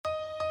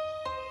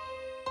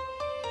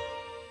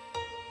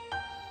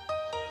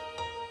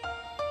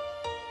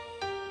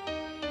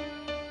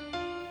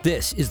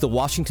This is the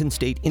Washington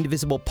State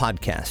Indivisible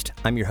podcast.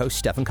 I'm your host,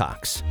 Stephen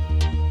Cox.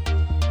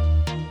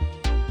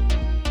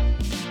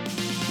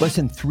 Less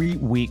than 3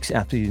 weeks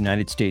after the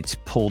United States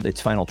pulled its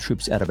final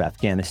troops out of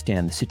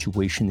Afghanistan, the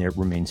situation there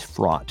remains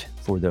fraught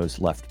for those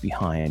left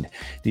behind.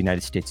 The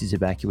United States has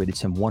evacuated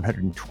some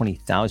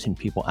 120,000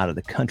 people out of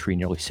the country,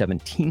 nearly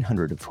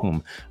 1,700 of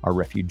whom are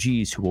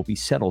refugees who will be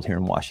settled here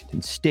in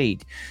Washington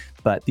State.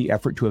 But the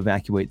effort to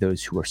evacuate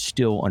those who are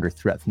still under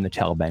threat from the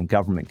Taliban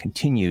government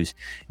continues.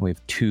 And we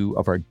have two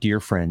of our dear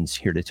friends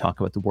here to talk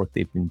about the work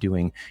they've been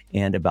doing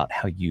and about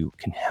how you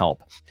can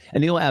help.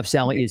 Anil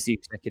Afzali is the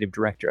executive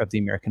director of the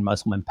American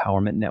Muslim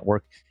Empowerment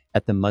Network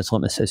at the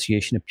Muslim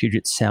Association of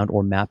Puget Sound,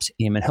 or MAPS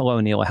AMEN. Hello,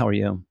 Anil. How are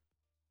you?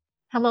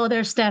 Hello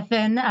there,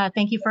 Stephen.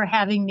 Thank you for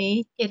having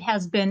me. It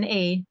has been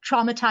a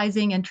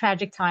traumatizing and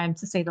tragic time,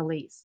 to say the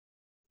least.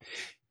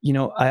 You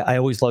know, I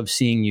always love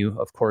seeing you,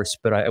 of course,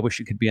 but I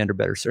wish it could be under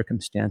better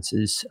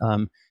circumstances.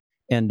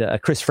 And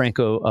Chris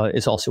Franco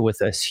is also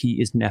with us.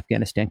 He is an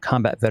Afghanistan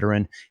combat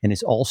veteran and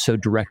is also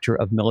director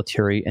of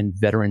military and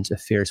veterans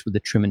affairs with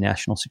the Truman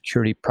National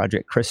Security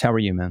Project. Chris, how are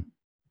you, man?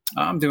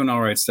 I'm doing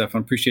all right,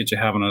 Stefan. Appreciate you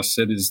having us.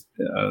 It is,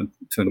 to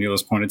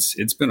Neil's point,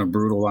 it's been a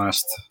brutal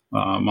last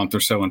month or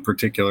so in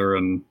particular,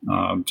 and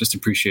just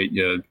appreciate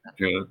you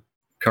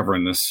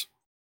covering this.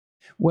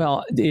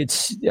 Well,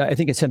 I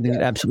think it's something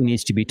that absolutely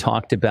needs to be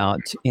talked about.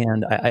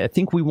 And I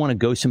think we want to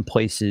go some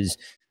places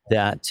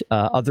that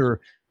other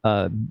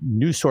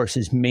news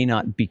sources may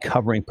not be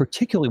covering,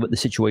 particularly what the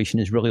situation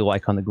is really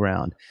like on the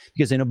ground.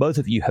 Because I know both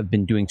of you have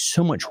been doing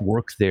so much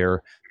work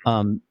there.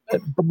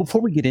 But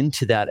before we get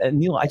into that,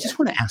 Neil, I just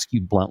want to ask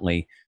you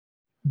bluntly,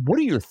 what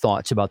are your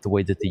thoughts about the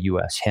way that the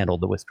U.S.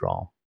 handled the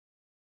withdrawal?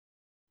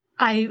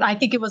 I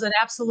think it was an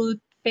absolute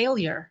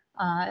failure.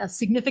 A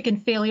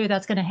significant failure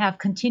that's going to have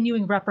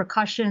continuing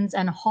repercussions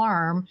and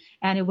harm.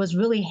 And it was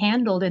really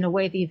handled in a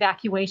way, the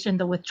evacuation,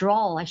 the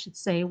withdrawal, I should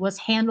say, was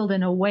handled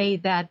in a way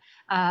that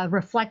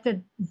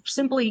reflected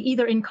simply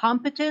either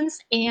incompetence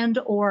and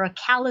or a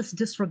callous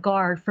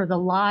disregard for the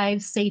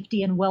lives,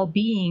 safety, and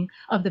well-being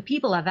of the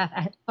people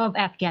of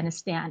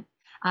Afghanistan.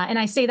 And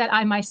I say that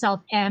I myself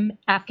am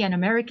Afghan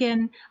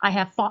American. I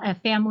have a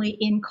family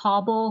in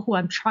Kabul who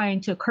I'm trying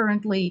to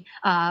currently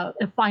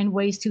find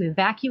ways to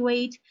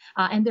evacuate.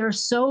 And there are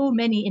so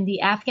many in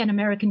the Afghan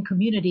American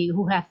community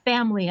who have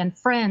family and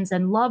friends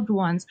and loved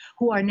ones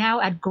who are now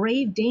at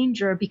grave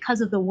danger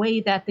because of the way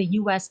that the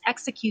U.S.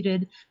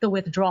 executed the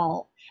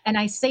withdrawal. And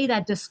I say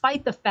that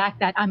despite the fact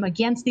that I'm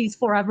against these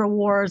forever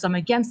wars, I'm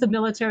against the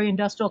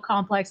military-industrial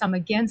complex, I'm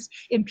against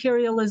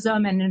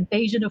imperialism and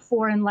invasion of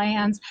foreign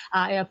lands.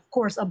 I, of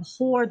course,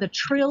 abhor the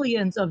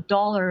trillions of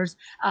dollars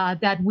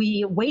that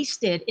we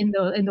wasted in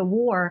the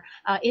war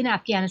in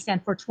Afghanistan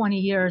for 20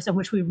 years, and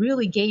which we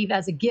really gave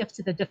as a gift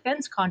to the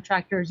defense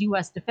contractors,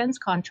 U.S. defense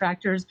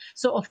contractors.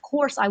 So, of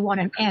course, I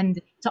want an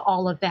end to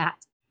all of that.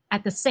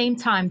 At the same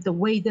time, the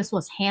way this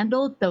was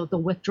handled, the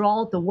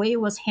withdrawal, the way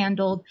it was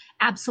handled,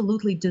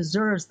 absolutely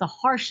deserves the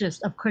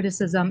harshest of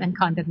criticism and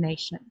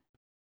condemnation.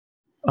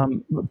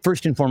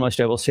 First and foremost,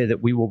 I will say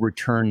that we will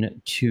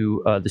return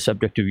to the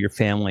subject of your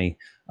family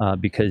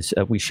because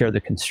we share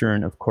the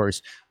concern, of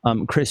course.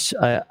 Chris,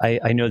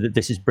 I know that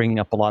this is bringing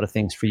up a lot of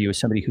things for you as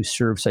somebody who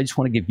serves. I just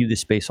want to give you the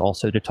space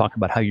also to talk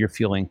about how you're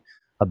feeling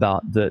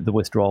about the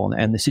withdrawal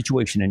and the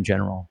situation in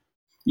general.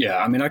 Yeah,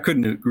 I mean, I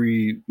couldn't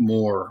agree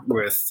more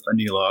with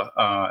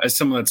Anila. As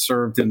someone that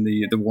served in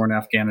the war in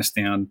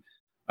Afghanistan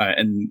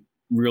and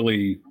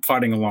really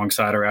fighting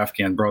alongside our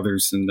Afghan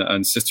brothers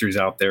and sisters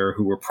out there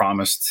who were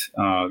promised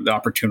the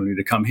opportunity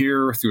to come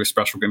here through a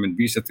special government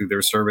visa through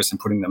their service and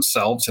putting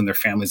themselves and their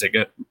families at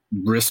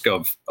risk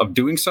of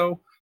doing so,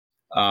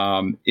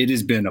 it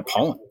has been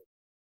appalling.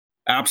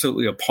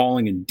 Absolutely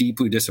appalling and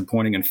deeply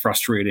disappointing and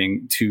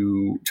frustrating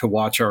to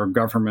watch our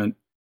government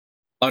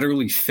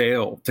utterly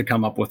fail to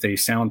come up with a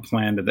sound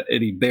plan to,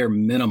 at a bare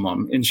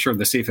minimum, ensure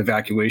the safe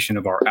evacuation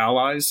of our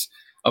allies,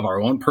 of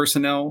our own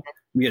personnel.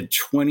 We had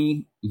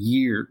 20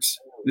 years.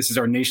 This is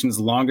our nation's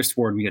longest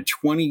war. We had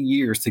 20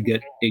 years to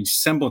get a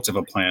semblance of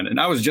a plan. And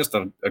I was just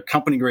a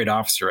company grade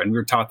officer, and we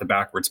were taught the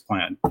backwards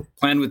plan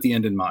with the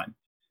end in mind.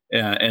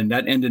 And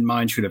that end in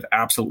mind should have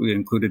absolutely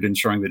included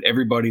ensuring that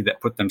everybody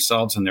that put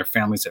themselves and their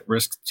families at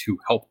risk to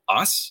help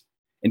us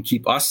and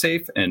keep us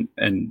safe and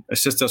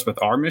assist us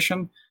with our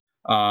mission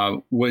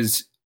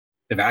was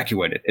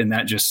evacuated, and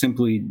that just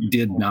simply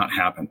did not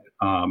happen.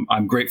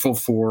 I'm grateful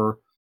for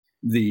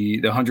the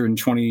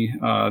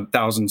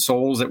 120,000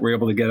 souls that we're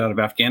able to get out of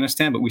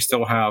Afghanistan, but we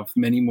still have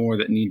many more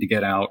that need to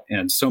get out,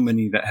 and so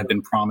many that have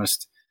been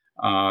promised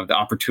the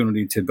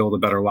opportunity to build a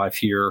better life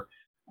here.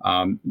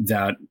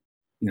 That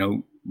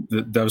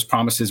those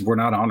promises were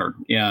not honored,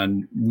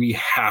 and we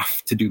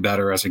have to do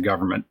better as a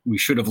government. We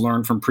should have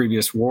learned from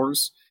previous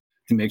wars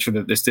to make sure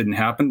that this didn't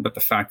happen, but the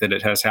fact that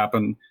it has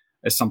happened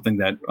is something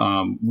that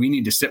we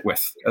need to sit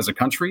with as a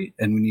country,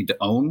 and we need to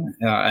own,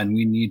 and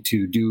we need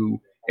to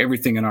do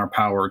everything in our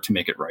power to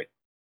make it right.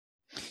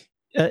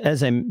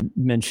 As I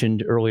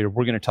mentioned earlier,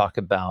 we're going to talk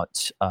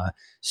about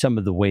some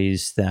of the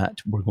ways that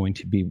we're going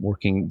to be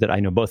working, that I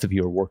know both of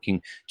you are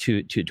working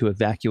to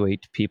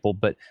evacuate people.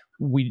 But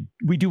we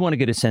do want to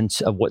get a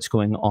sense of what's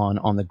going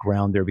on the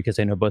ground there, because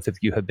I know both of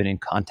you have been in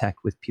contact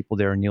with people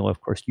there. Neil,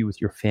 of course, you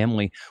with your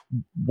family.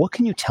 What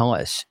can you tell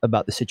us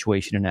about the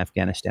situation in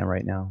Afghanistan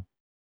right now?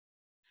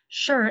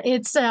 Sure,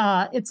 it's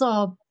a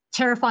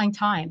terrifying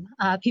time.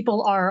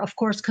 People are, of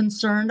course,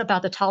 concerned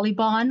about the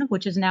Taliban,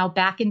 which is now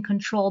back in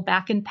control,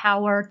 back in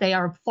power. They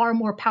are far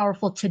more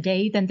powerful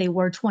today than they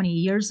were 20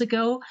 years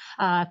ago,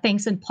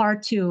 thanks in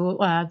part to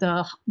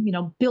the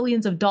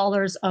billions of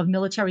dollars of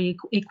military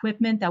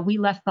equipment that we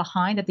left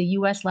behind, that the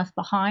U.S. left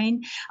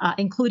behind,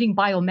 including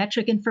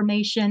biometric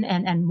information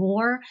and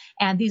more.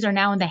 And these are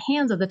now in the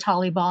hands of the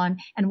Taliban.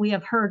 And we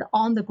have heard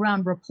on the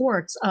ground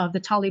reports of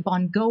the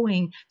Taliban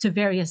going to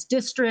various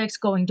districts,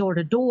 going door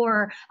to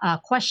door,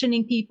 questioning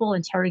people,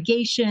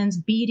 interrogations,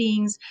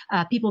 beatings,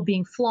 people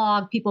being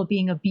flogged, people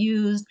being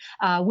abused.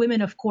 Women,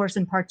 of course,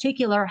 in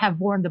particular, have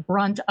borne the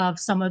brunt of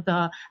some of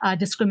the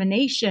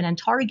discrimination and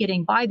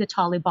targeting by the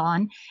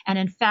Taliban. And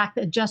in fact,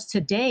 just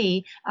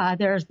today,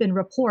 there's been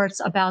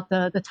reports about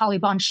the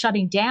Taliban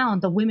shutting down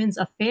the Women's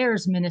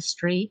Affairs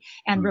Ministry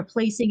and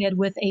replacing it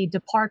with a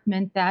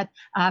department that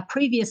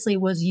previously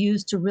was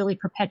used to really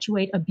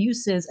perpetuate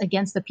abuses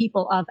against the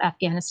people of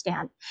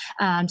Afghanistan.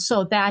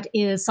 So that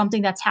is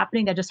something that's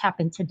happening, that just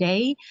happened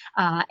today.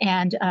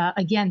 And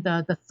again,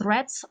 the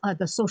threats,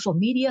 the social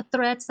media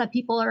threats that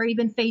people are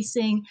even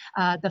facing,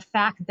 the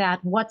fact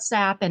that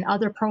WhatsApp and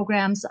other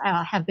programs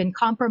have been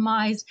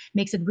compromised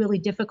makes it really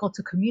difficult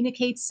to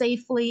communicate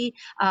safely.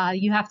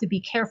 You have to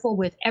be careful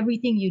with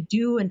everything you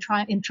do and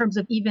try in terms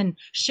of even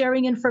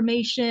sharing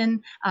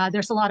information.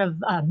 There's a lot of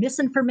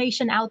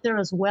misinformation out there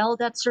as well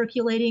that's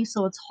circulating,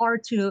 so it's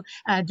hard to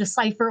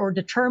decipher or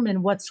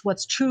determine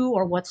what's true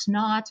or what's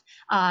not.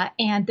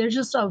 And there's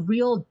just a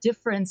real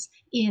difference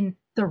in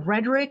the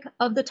rhetoric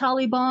of the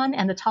Taliban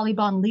and the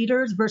Taliban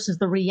leaders versus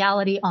the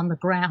reality on the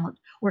ground,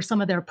 or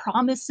some of their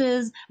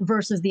promises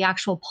versus the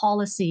actual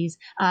policies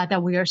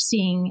that we are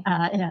seeing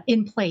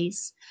in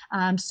place.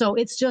 So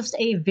it's just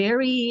a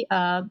very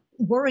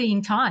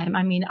worrying time.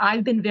 I mean,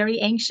 I've been very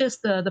anxious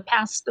the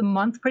past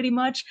month, pretty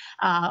much.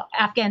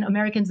 Afghan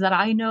Americans that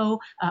I know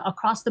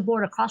across the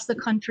board, across the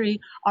country,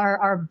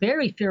 are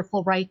very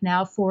fearful right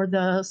now for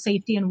the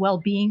safety and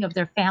well-being of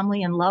their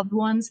family and loved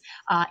ones.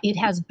 It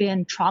has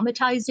been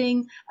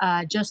traumatizing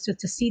just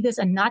to see this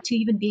and not to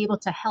even be able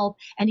to help.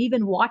 And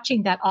even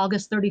watching that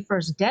August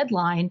 31st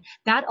deadline,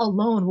 that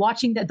alone,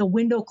 watching that the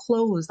window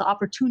close, the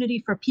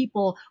opportunity for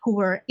people who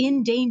were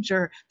in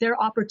danger, their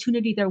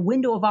opportunity, their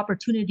window of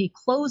opportunity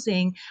closing,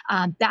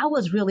 that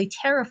was really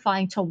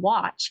terrifying to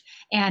watch.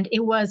 And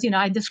it was,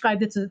 I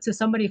described it to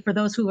somebody, for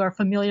those who are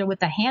familiar with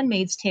The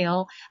Handmaid's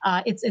Tale,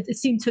 it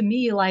seemed to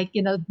me like,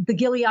 the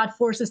Gilead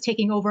forces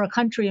taking over a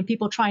country and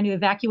people trying to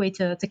evacuate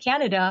to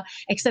Canada,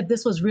 except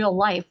this was real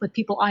life with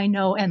people I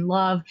know and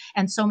love,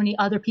 and so many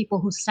other people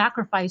who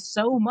sacrificed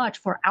so much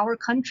for our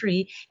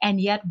country.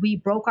 And yet we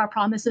broke our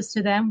promises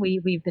to them.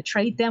 We've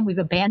betrayed them. We've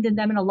abandoned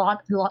them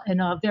in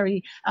a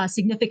very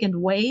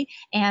significant way.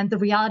 And the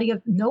reality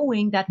of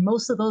knowing that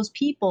most of those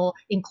people,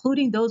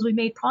 including those we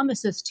made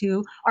promises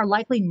to, are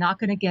likely not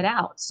going to get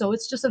out. So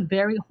it's just a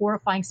very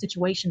horrifying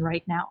situation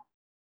right now.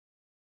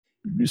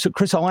 So,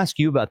 Chris, I'll ask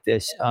you about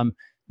this.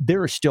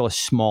 There are still a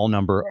small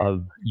number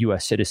of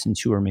U.S.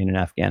 citizens who remain in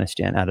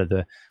Afghanistan out of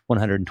the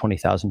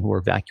 120,000 who were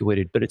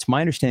evacuated. But it's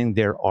my understanding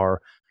there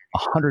are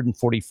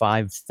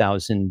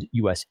 145,000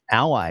 U.S.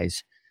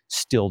 allies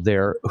still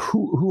there.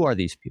 Who are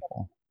these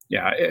people?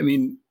 Yeah, I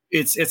mean,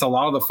 it's a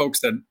lot of the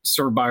folks that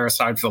served by our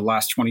side for the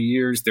last 20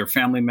 years. Their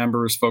family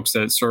members, folks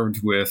that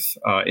served with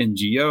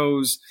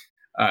NGOs,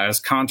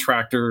 as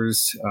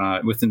contractors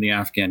within the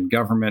Afghan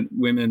government,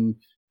 women,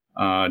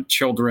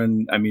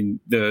 children. I mean,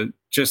 the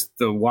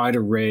wide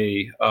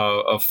array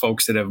of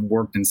folks that have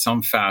worked in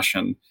some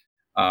fashion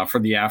for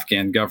the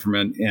Afghan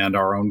government and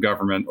our own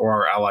government or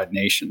our allied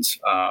nations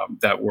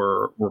that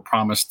were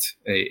promised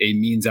a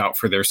means out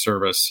for their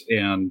service.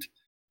 And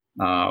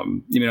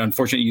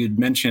unfortunately, you'd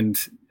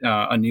mentioned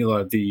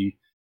Anila, the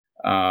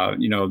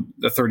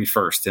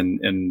 31st,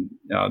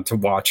 and to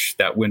watch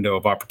that window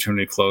of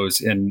opportunity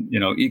close, and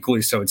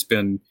equally so, it's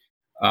been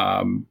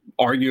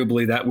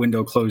arguably that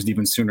window closed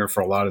even sooner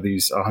for a lot of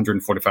these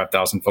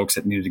 145,000 folks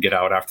that needed to get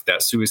out after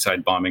that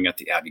suicide bombing at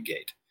the Abbey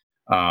Gate.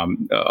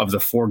 Of the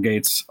 4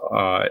 gates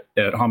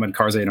at Hamid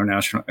Karzai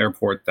International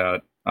Airport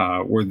that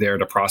were there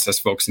to process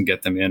folks and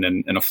get them in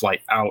and a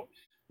flight out,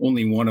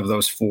 only one of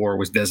those 4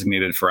 was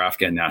designated for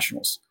Afghan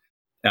nationals,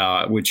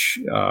 which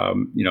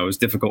is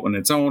difficult in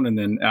its own. And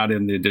then add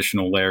in the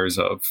additional layers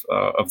of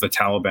the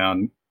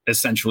Taliban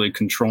essentially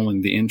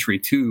controlling the entry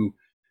to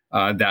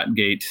that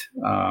gate.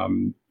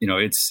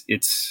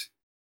 It's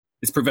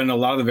prevented a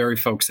lot of the very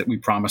folks that we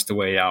promised a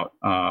way out.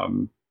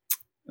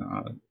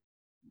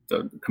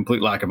 The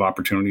complete lack of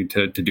opportunity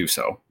to do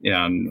so,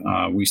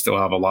 and we still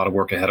have a lot of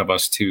work ahead of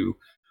us to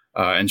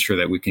ensure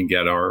that we can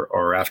get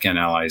our Afghan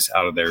allies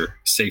out of there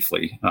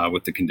safely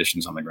with the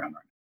conditions on the ground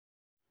right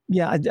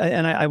Yeah,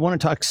 I want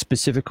to talk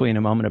specifically in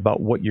a moment about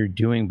what you're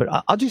doing, but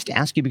I'll just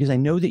ask you because I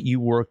know that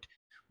you worked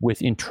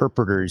with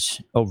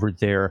interpreters over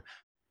there.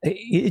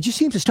 It just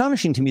seems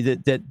astonishing to me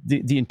that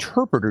the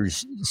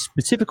interpreters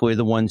specifically are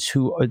the ones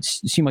who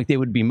seem like they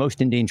would be most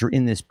in danger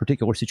in this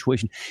particular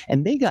situation,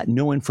 and they got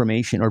no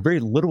information or very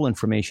little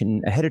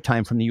information ahead of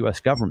time from the U.S.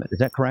 government. Is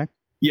that correct?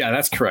 Yeah,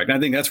 that's correct. I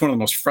think that's one of the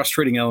most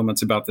frustrating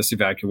elements about this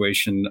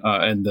evacuation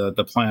and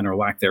the plan or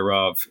lack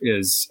thereof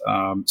is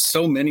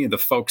so many of the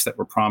folks that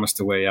were promised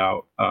a way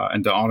out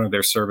and to honor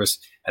their service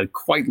had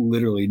quite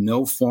literally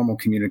no formal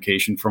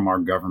communication from our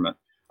government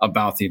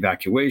about the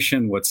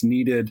evacuation, what's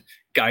needed,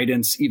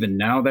 guidance. Even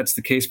now, that's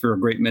the case for a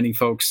great many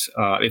folks.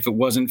 If it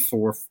wasn't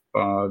for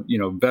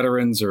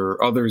veterans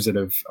or others that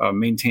have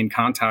maintained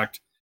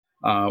contact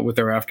with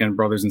their Afghan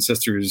brothers and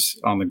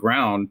sisters on the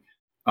ground,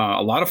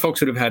 a lot of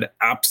folks would have had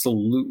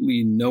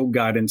absolutely no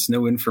guidance,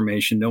 no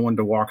information, no one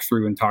to walk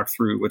through and talk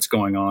through what's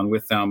going on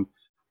with them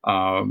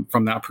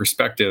from that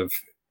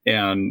perspective.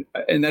 And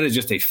that is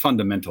just a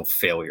fundamental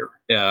failure.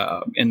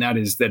 And that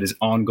is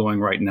ongoing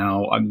right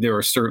now. There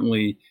are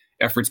certainly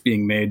efforts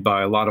being made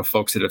by a lot of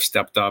folks that have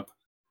stepped up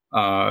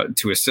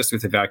to assist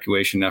with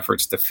evacuation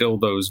efforts to fill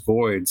those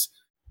voids.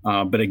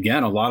 But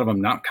again, a lot of them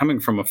not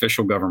coming from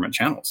official government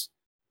channels.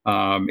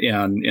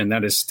 And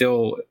that is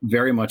still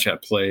very much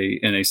at play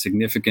in a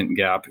significant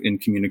gap in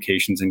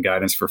communications and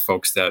guidance for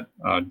folks that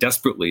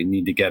desperately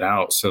need to get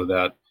out so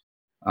that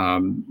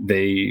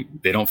they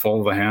don't fall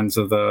into the hands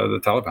of the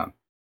Taliban.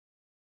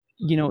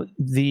 You know,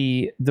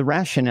 the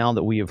rationale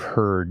that we have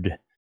heard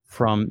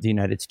from the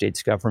United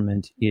States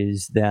government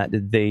is that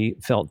they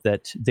felt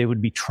that they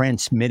would be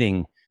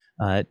transmitting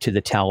to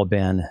the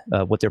Taliban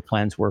what their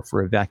plans were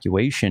for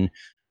evacuation.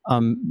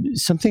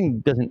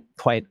 Something doesn't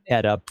quite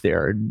add up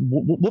there.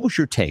 What was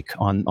your take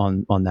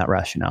on that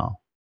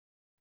rationale?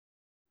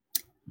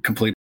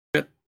 Complete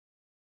shit.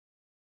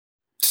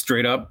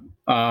 Straight up.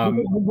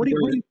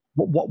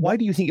 Why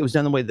do you think it was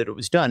done the way that it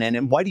was done?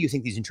 And why do you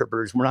think these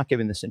interpreters were not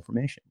given this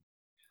information?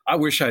 I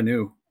wish I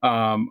knew.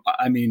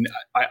 I mean,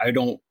 I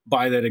don't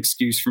buy that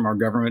excuse from our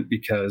government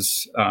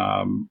because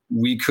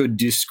we could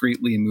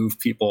discreetly move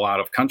people out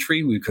of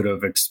country. We could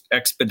have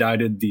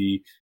expedited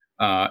the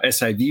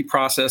SIV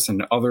process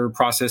and other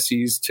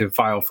processes to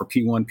file for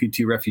P1,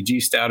 P2 refugee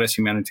status,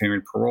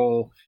 humanitarian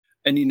parole.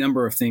 Any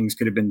number of things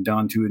could have been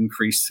done to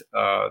increase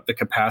the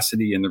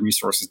capacity and the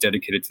resources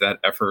dedicated to that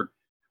effort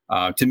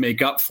to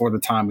make up for the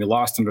time we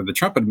lost under the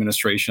Trump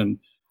administration.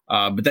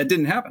 But that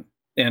didn't happen.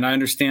 And I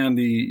understand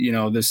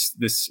this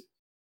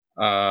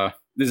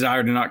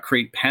desire to not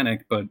create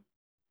panic, but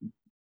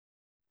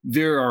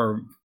there are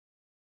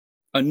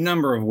a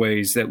number of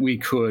ways that we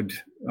can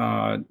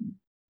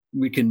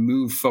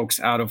move folks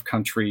out of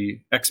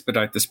country,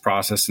 expedite this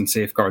process, and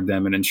safeguard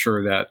them, and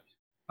ensure that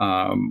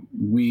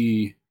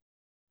we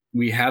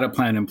had a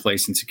plan in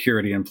place and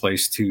security in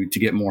place to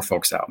get more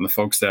folks out. And the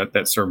folks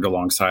that served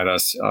alongside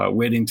us,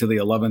 waiting to the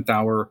 11th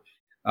hour,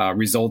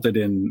 resulted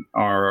in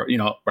our,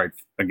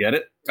 I get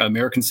it,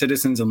 American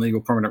citizens and legal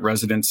permanent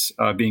residents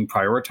being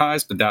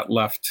prioritized, but that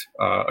left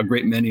a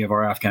great many of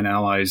our Afghan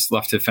allies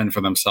left to fend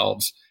for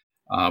themselves,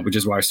 which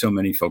is why so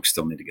many folks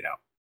still need to get out.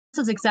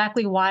 This is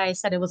exactly why I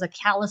said it was a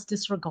callous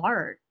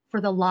disregard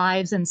for the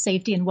lives and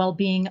safety and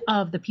well-being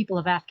of the people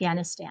of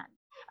Afghanistan.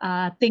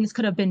 Things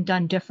could have been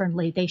done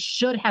differently. They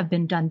should have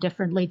been done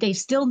differently. They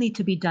still need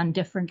to be done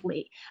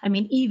differently. I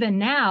mean, even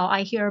now,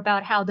 I hear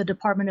about how the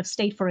Department of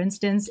State, for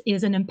instance,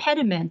 is an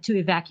impediment to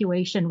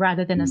evacuation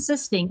rather than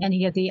assisting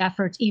any of the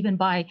efforts, even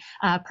by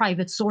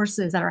private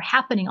sources that are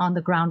happening on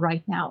the ground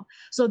right now.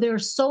 So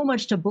there's so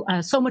much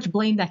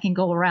blame that can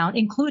go around,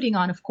 including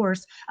on, of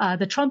course,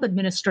 the Trump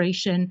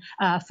administration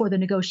for the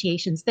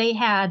negotiations. They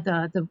had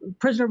the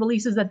prisoner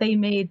releases that they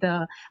made,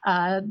 the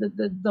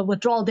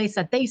withdrawal dates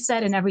that they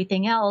set, and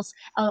everything else.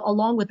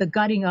 Along with the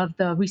gutting of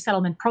the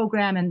resettlement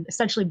program and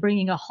essentially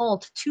bringing a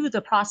halt to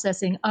the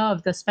processing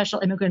of the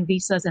special immigrant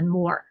visas and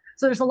more.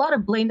 So there's a lot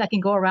of blame that can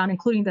go around,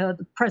 including the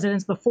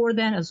presidents before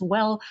then as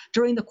well,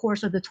 during the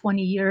course of the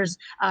 20 years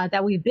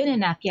that we've been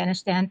in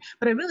Afghanistan.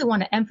 But I really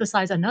want to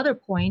emphasize another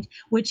point,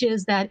 which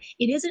is that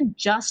it isn't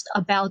just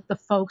about the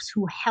folks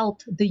who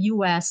helped the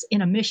U.S.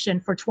 in a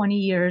mission for 20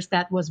 years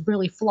that was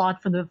really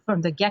flawed from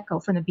the get-go,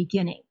 from the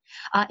beginning.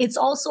 It's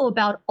also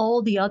about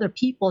all the other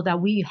people that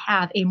we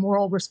have a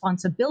moral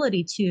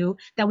responsibility to,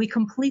 that we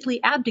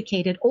completely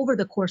abdicated over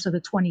the course of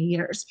the 20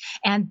 years.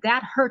 And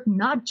that hurt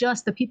not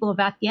just the people of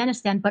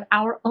Afghanistan, but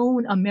our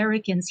own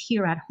Americans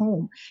here at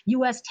home.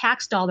 U.S.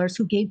 tax dollars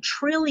who gave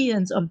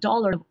trillions of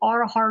dollars of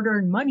our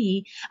hard-earned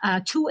money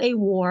to a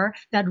war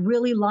that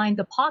really lined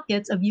the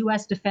pockets of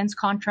U.S. defense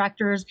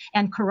contractors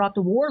and corrupt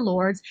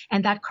warlords.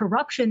 And that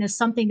corruption is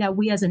something that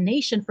we as a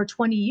nation for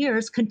 20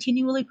 years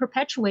continually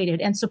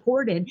perpetuated and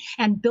supported.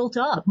 and built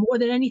up. More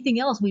than anything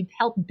else, we've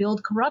helped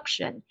build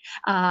corruption.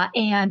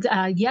 And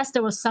yes,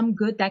 there was some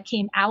good that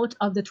came out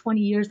of the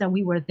 20 years that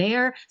we were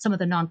there. Some of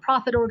the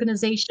nonprofit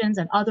organizations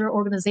and other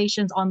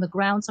organizations on the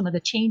ground, some of the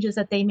changes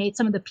that they made,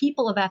 some of the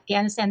people of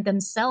Afghanistan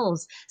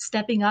themselves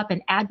stepping up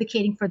and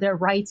advocating for their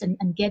rights and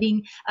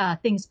getting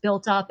things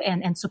built up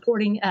and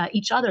supporting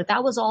each other.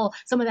 That was all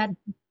some of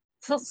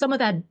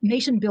that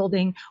nation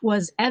building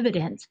was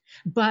evident,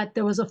 but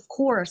there was, of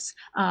course,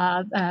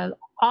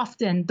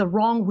 often the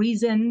wrong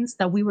reasons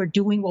that we were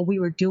doing what we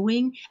were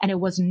doing, and it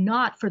was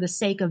not for the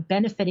sake of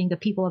benefiting the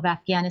people of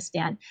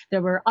Afghanistan.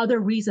 There were other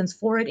reasons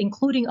for it,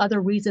 including other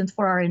reasons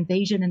for our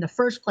invasion in the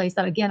first place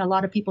that, again, a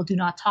lot of people do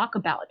not talk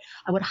about.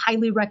 I would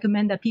highly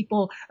recommend that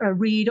people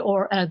read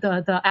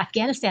the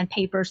Afghanistan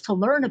papers to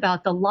learn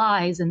about the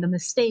lies and the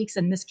mistakes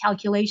and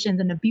miscalculations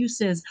and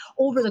abuses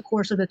over the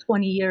course of the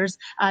 20 years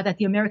that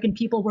the American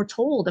people were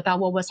told about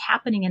what was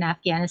happening in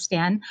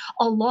Afghanistan,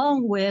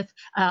 along with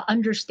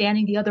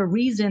understanding the other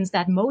reasons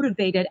that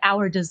motivated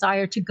our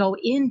desire to go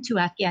into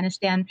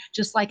Afghanistan,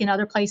 just like in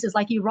other places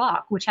like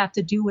Iraq, which have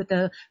to do with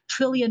the $1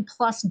 trillion+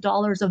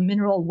 of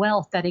mineral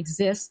wealth that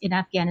exists in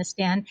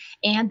Afghanistan,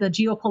 and the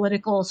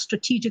geopolitical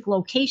strategic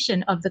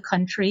location of the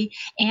country,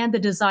 and the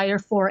desire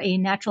for a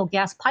natural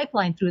gas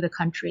pipeline through the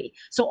country.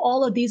 So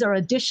all of these are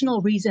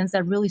additional reasons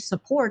that really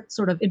support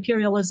sort of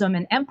imperialism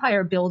and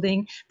empire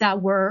building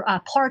that were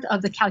part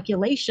of the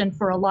calculation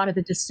for a lot of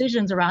the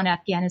decisions around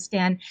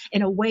Afghanistan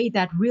in a way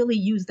that really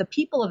used the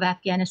people of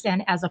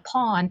Afghanistan as a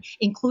pawn,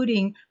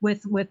 including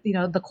with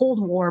the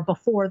Cold War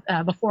before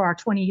our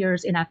 20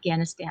 years in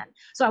Afghanistan.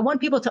 So I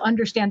want people to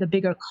understand the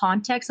bigger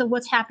context of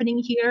what's happening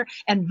here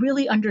and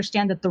really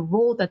understand that the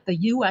role that the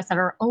U.S. that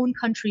our own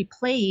country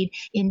played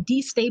in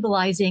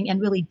destabilizing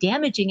and really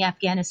damaging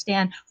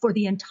Afghanistan for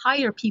the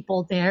entire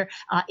people there,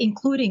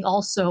 including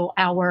also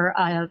our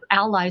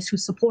allies who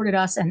supported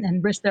us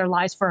and risked their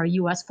lives for our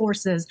U.S.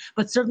 forces,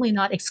 but certainly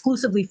not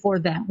exclusively for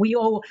them. We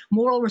owe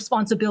moral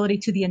responsibility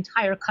to the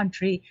entire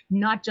country,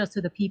 not just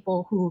to the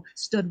people who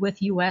stood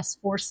with U.S.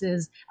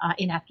 forces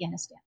in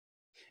Afghanistan.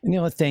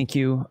 Anila, thank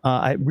you.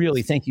 I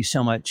really thank you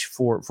so much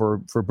for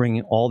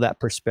bringing all that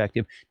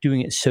perspective,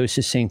 doing it so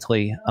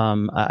succinctly.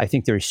 I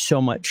think there's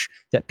so much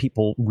that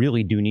people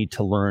really do need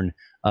to learn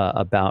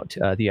about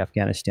the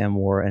Afghanistan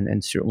war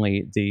and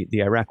certainly the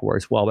Iraq war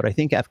as well. But I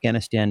think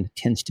Afghanistan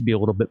tends to be a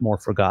little bit more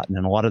forgotten,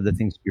 and a lot of the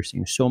things you're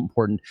saying are so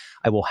important.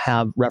 I will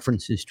have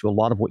references to a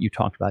lot of what you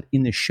talked about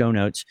in the show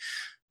notes.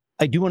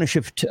 I do want to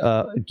shift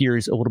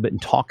gears a little bit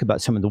and talk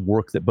about some of the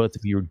work that both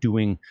of you are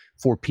doing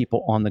for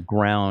people on the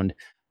ground.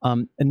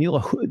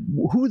 Anila,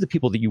 who are the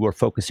people that you are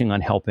focusing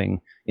on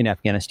helping in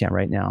Afghanistan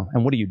right now,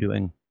 and what are you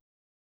doing?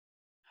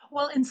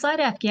 Well, inside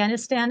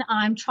Afghanistan,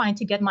 I'm trying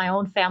to get my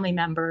own family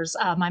members.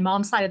 My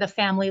mom's side of the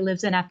family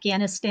lives in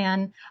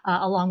Afghanistan,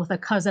 along with a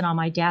cousin on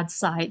my dad's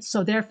side.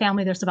 So their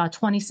family, there's about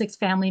 26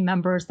 family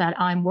members that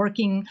I'm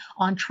working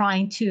on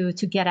trying to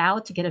get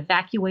out, to get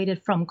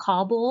evacuated from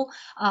Kabul.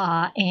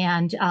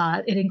 And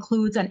it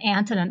includes an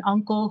aunt and an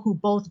uncle who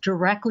both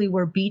directly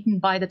were beaten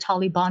by the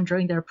Taliban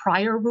during their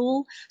prior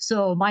rule.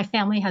 So my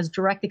family has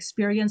direct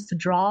experience to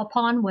draw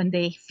upon when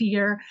they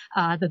fear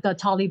the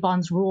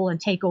Taliban's rule and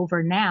take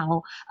over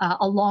now.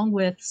 Along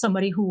with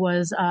somebody who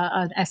was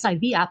an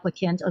SIV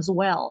applicant as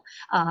well,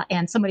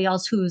 and somebody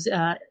else who's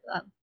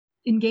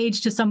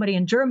engaged to somebody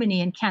in Germany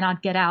and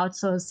cannot get out,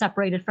 so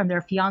separated from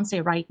their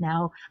fiance right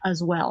now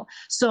as well.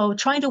 So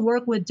trying to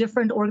work with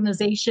different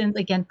organizations,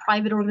 again,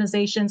 private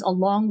organizations,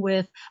 along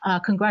with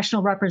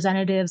congressional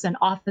representatives and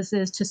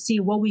offices to see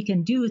what we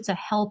can do to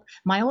help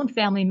my own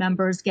family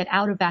members get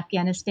out of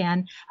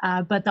Afghanistan.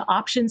 But the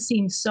options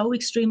seem so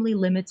extremely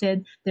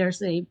limited.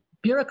 There's a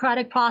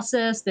bureaucratic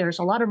process, there's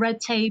a lot of red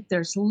tape,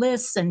 there's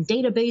lists and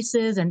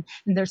databases, and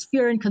there's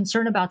fear and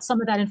concern about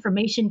some of that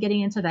information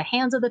getting into the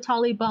hands of the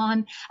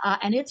Taliban.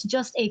 And it's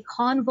just a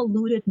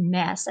convoluted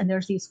mess. And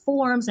there's these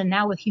forms, and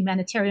now with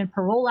humanitarian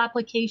parole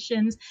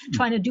applications,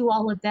 trying to do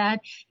all of that.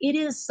 It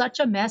is such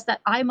a mess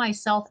that I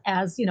myself,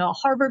 as a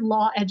Harvard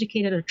law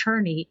educated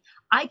attorney,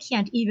 I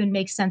can't even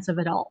make sense of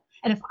it all.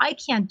 And if I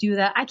can't do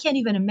that, I can't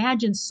even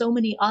imagine so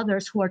many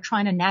others who are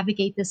trying to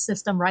navigate this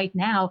system right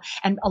now.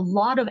 And a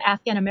lot of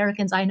Afghan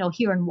Americans I know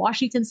here in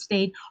Washington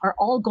state are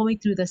all going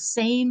through the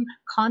same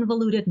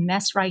convoluted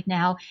mess right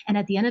now. And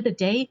at the end of the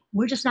day,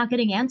 we're just not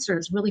getting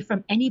answers really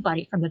from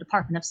anybody, from the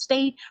Department of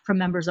State, from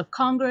members of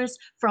Congress,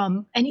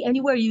 from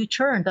anywhere you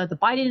turn. The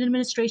Biden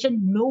administration,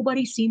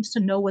 nobody seems to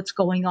know what's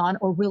going on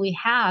or really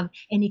have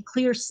any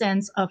clear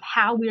sense of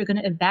how we are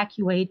going to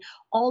evacuate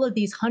all of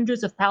these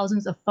hundreds of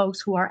thousands of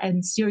folks who are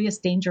in serious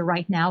danger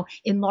right now,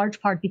 in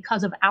large part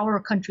because of our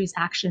country's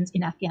actions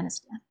in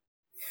Afghanistan.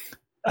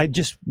 I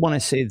just want to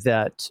say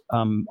that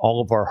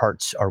all of our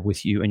hearts are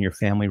with you and your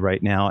family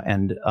right now.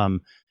 And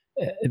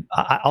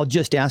I'll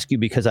just ask you,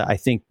 because I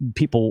think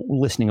people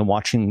listening and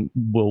watching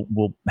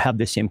will have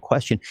the same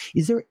question.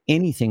 Is there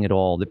anything at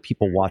all that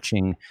people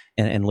watching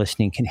and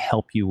listening can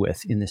help you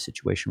with in this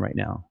situation right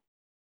now?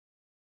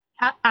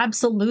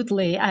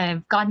 Absolutely.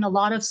 I've gotten a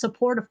lot of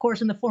support, of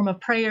course, in the form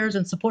of prayers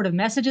and supportive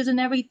messages and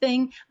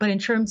everything. But in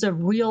terms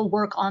of real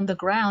work on the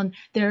ground,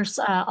 there's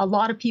a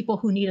lot of people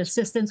who need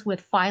assistance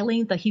with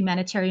filing the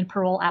humanitarian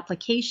parole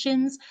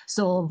applications.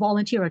 So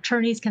volunteer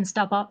attorneys can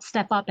step up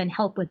and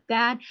help with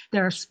that.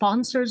 There are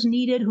sponsors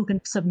needed who can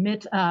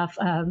submit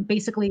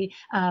basically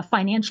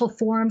financial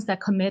forms that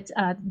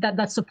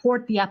that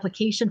support the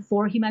application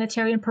for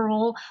humanitarian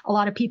parole. A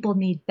lot of people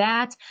need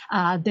that.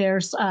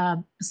 There's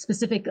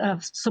specific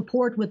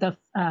support with the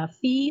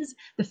fees.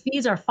 The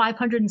fees are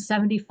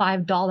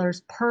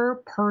 $575 per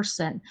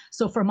person.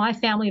 So for my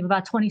family of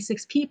about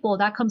 26 people,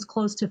 that comes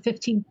close to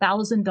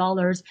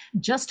 $15,000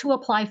 just to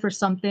apply for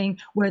something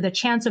where the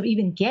chance of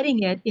even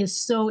getting it is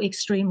so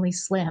extremely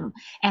slim.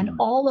 And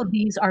all of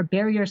these are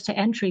barriers to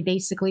entry,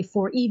 basically,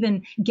 for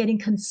even getting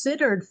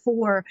considered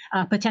for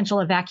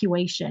potential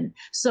evacuation.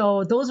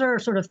 So those are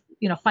sort of,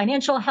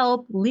 financial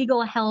help,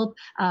 legal help,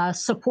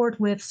 support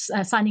with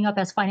signing up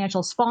as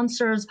financial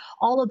sponsors.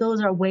 All of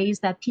those are ways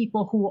that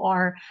people who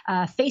are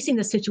facing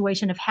the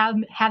situation of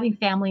having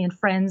family and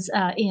friends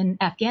in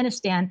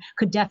Afghanistan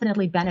could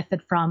definitely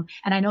benefit from.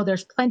 And I know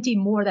there's plenty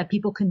more that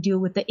people can do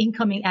with the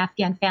incoming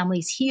Afghan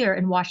families here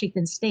in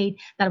Washington State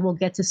that we'll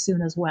get to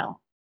soon as well.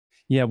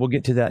 Yeah, we'll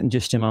get to that in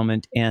just a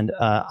moment. And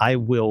I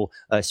will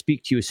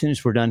speak to you as soon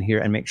as we're done here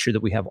and make sure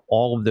that we have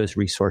all of those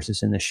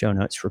resources in the show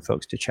notes for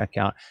folks to check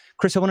out.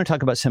 Chris, I want to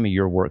talk about some of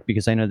your work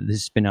because I know that this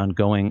has been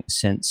ongoing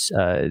since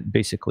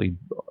basically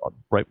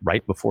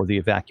right before the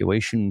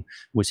evacuation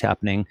was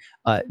happening.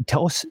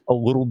 Tell us a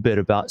little bit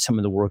about some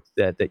of the work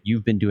that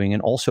you've been doing,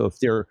 and also if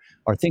there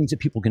are things that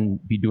people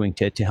can be doing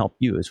to help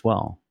you as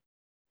well.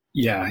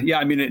 Yeah.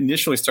 I mean, it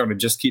initially started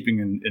just keeping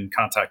in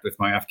contact with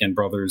my Afghan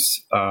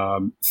brothers,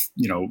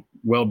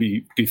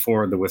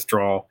 before the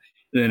withdrawal.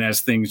 And then as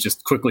things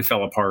just quickly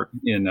fell apart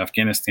in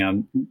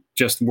Afghanistan,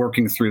 just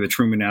working through the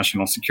Truman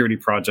National Security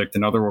Project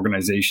and other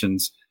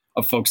organizations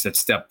of folks that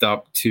stepped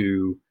up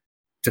to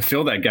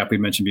fill that gap we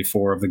mentioned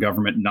before of the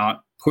government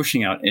not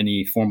pushing out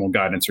any formal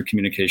guidance or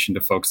communication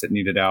to folks that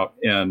needed out,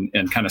 and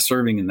kind of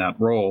serving in that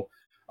role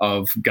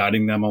of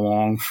guiding them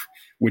along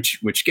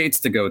which gates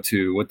to go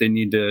to, what they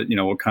need to,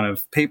 what kind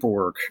of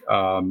paperwork,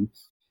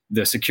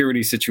 the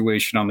security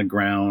situation on the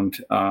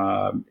ground,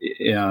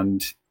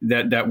 and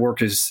that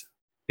work is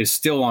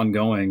still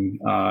ongoing,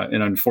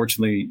 and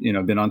unfortunately,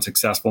 been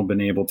unsuccessful, been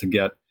able to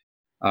get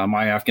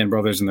my Afghan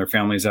brothers and their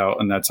families out,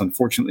 and that's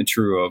unfortunately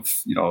true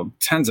of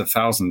tens of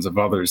thousands of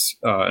others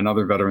and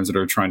other veterans that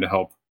are trying to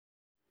help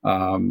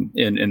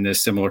in this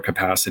similar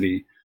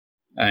capacity,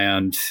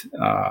 and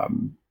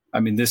I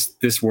mean,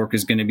 this work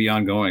is going to be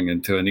ongoing.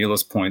 And to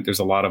Anila's point, there's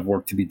a lot of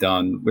work to be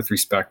done with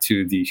respect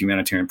to the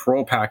humanitarian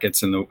parole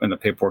packets and the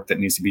paperwork that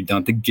needs to be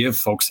done to give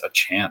folks a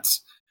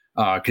chance.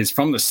 Because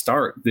from the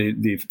start,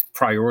 the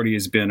priority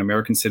has been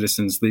American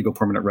citizens, legal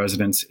permanent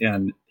residents,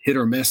 and hit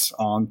or miss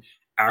on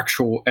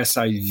actual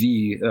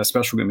SIV,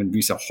 special agreement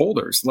visa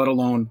holders, let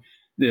alone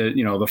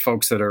the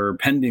folks that are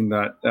pending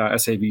that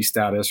SAV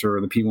status, or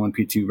the P1,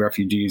 P2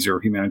 refugees or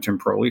humanitarian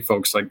parolee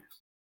folks. Like,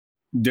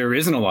 there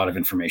isn't a lot of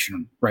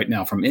information right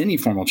now from any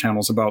formal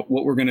channels about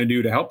what we're going to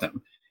do to help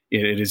them.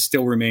 It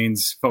still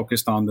remains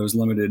focused on those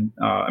limited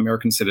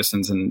American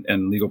citizens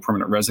and legal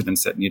permanent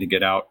residents that need to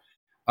get out.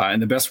 And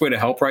the best way to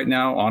help right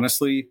now,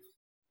 honestly,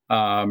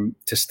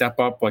 to step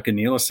up, like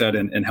Anila said,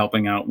 and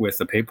helping out with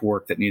the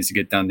paperwork that needs to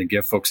get done to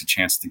give folks a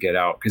chance to get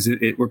out. Because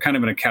we're kind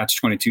of in a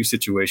catch-22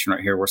 situation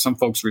right here where some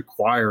folks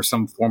require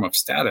some form of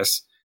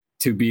status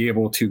to be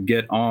able to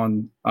get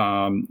on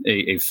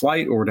a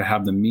flight or to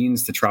have the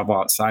means to travel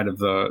outside of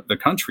the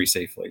country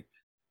safely,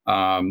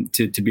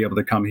 to be able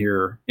to come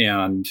here.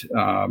 And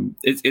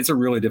it's a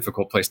really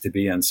difficult place to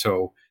be in.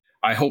 So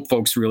I hope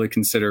folks really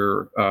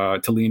consider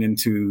to lean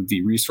into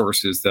the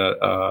resources that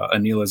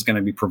Anila is going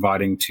to be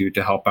providing to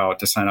help out,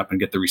 to sign up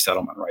and get the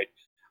resettlement right.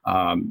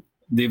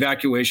 The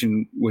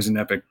evacuation was an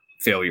epic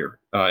failure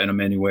in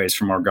many ways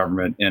from our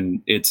government,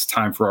 and it's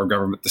time for our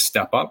government to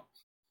step up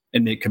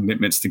and make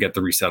commitments to get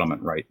the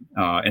resettlement right,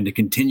 and to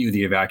continue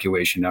the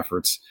evacuation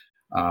efforts.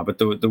 But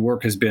the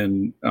work has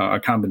been a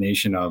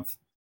combination of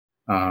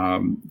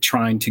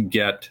trying to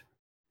get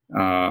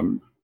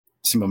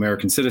some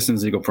American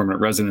citizens, legal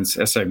permanent residents,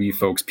 SIV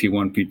folks,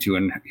 P1, P2,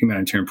 and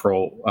humanitarian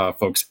parole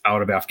folks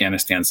out of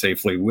Afghanistan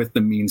safely with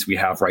the means we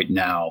have right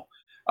now,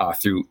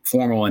 through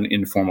formal and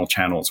informal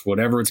channels,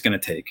 whatever it's going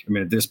to take. I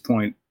mean, at this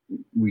point,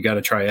 we got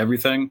to try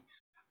everything.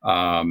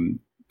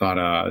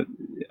 But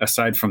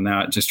aside from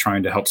that, just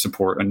trying to help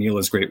support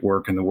Anila's great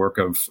work and the work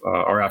of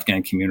our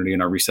Afghan community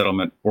and our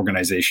resettlement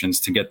organizations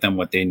to get them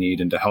what they need,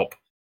 and to help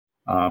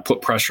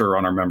put pressure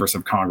on our members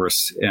of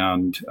Congress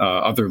and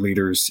other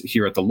leaders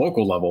here at the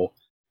local level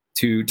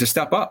to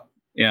step up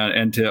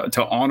and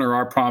to honor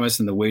our promise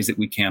in the ways that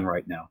we can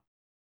right now.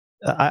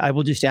 I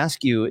will just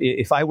ask you,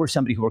 if I were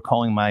somebody who were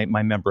calling my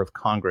member of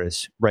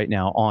Congress right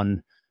now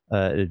on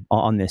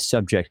this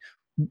subject,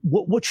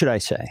 what should I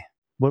say?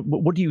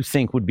 What do you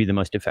think would be the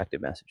most effective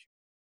message?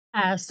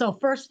 So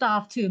first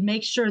off, to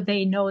make sure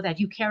they know that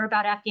you care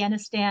about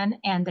Afghanistan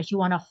and that you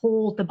want to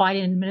hold the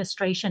Biden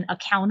administration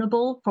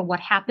accountable for what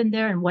happened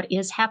there and what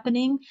is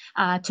happening,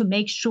 to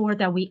make sure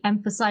that we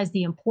emphasize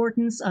the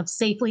importance of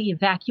safely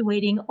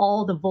evacuating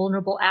all the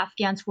vulnerable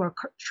Afghans who are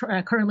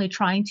currently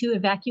trying to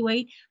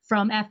evacuate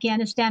from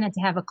Afghanistan, and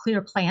to have a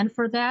clear plan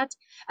for that,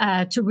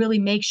 to really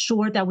make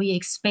sure that we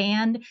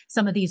expand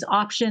some of these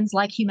options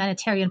like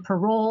humanitarian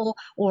parole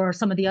or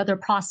some of the other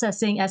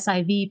processing,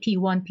 SIV,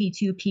 P1,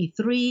 P2,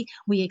 P3.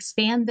 We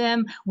expand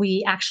them.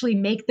 We actually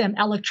make them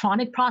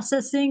electronic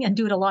processing and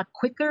do it a lot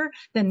quicker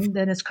than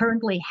is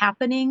currently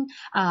happening.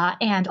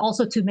 And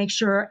also to make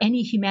sure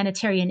any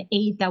humanitarian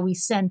aid that we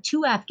send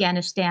to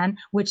Afghanistan,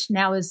 which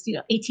now is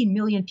 18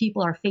 million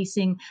people are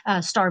facing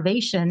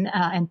starvation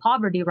and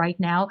poverty right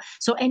now.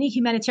 So any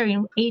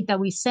humanitarian aid that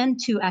we send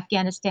to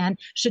Afghanistan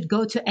should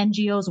go to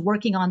NGOs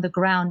working on the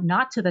ground,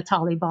 not to the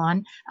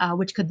Taliban,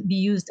 which could be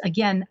used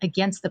again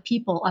against the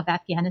people of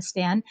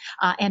Afghanistan.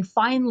 And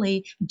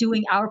finally,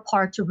 doing our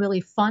part to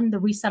really fund the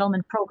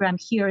resettlement program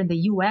here in the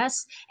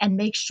U.S. and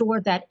make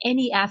sure that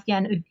any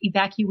Afghan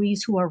evacuees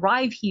who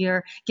arrive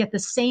here get the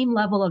same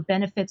level of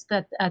benefits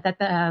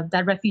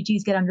that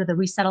refugees get under the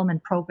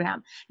resettlement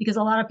program. Because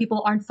a lot of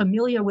people aren't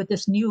familiar with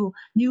this new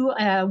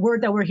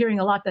word that we're hearing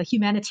a lot, the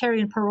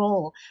humanitarian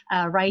parole,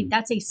 right?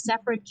 That's a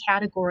separate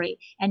category.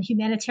 And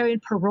humanitarian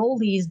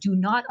parolees do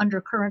not,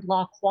 under current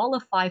law,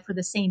 qualify for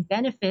the same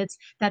benefits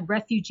that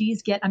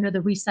refugees get under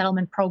the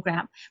resettlement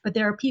program. But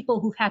there are people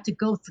who've had to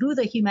go through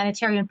the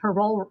humanitarian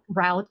parole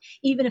route,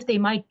 even if they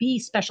might be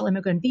special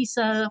immigrant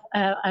visa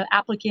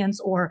applicants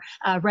or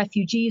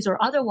refugees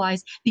or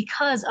otherwise,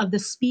 because of the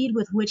speed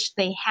with which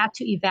they had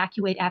to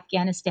evacuate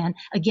Afghanistan,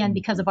 again,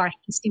 because of our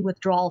hasty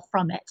withdrawal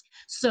from it.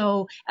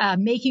 So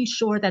making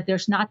sure that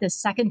there's not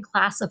this second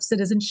class of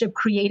citizenship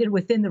created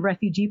within the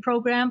refugee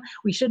program.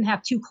 We shouldn't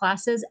have two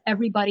classes.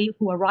 Everybody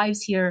who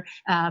arrives here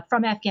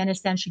from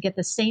Afghanistan should get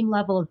the same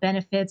level of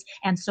benefits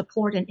and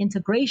support and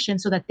integration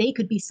so that they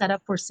could be set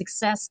up for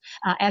success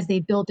as they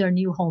build their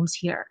new homes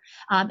here.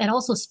 And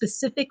also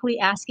specifically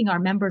asking our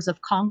members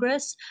of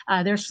Congress,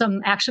 there's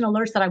some action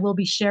alerts that I will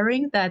be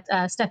sharing that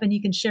Stephanie,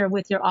 you can share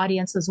with your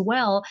audience as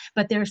well.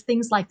 But there's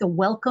things like the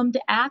Welcomed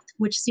Act,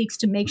 which seeks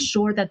to make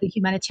sure that the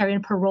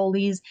humanitarian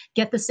parolees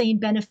get the same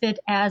benefit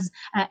as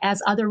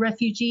other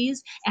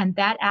refugees. And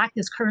that act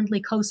is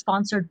currently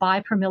co-sponsored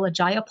by Pramila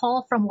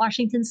Jayapal from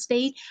Washington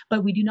State,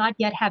 but we do not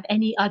yet have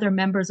any other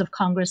members of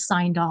Congress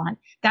signed on.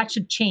 That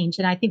should change.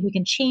 And I think we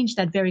can change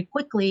that very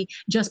quickly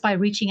just by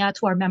reaching out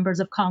to our members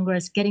of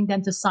Congress, getting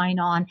them to sign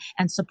on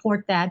and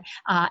support that.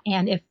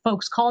 And if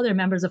folks call their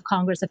members of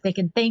Congress, if they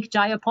can thank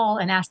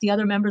Jayapal and ask the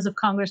other members of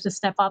Congress to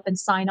step up and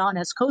sign on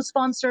as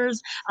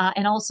co-sponsors,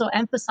 and also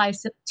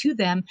emphasize to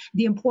them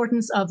the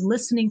importance of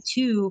listening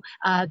to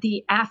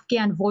the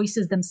Afghan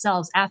voices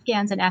themselves,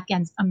 Afghans and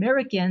Afghan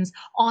Americans,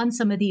 on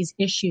some of these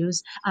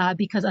issues,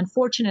 because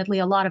unfortunately,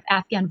 a lot of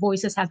Afghan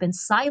voices have been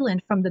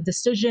silent from the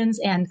decisions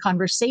and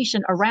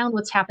conversation around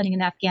what's happening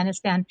in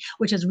Afghanistan,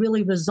 which has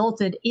really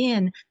resulted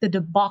in the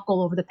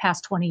debacle over the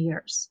past 20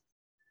 years.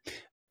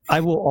 I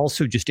will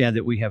also just add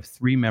that we have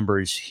three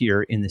members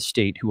here in the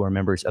state who are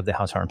members of the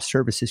House Armed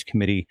Services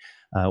Committee.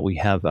 We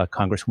have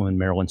Congresswoman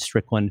Marilyn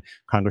Strickland,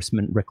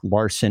 Congressman Rick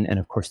Larson, and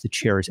of course the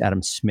chair is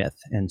Adam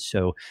Smith. And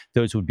so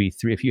those would be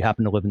three. If you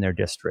happen to live in their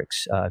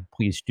districts,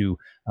 please do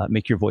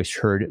make your voice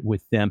heard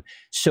with them.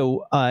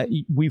 So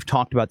we've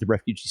talked about the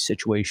refugee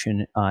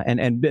situation.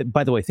 And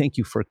by the way, thank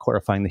you for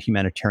clarifying the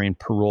humanitarian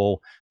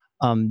parole.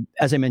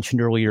 As I mentioned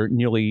earlier,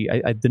 nearly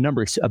the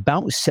number is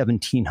about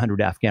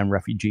 1,700 Afghan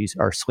refugees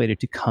are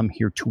slated to come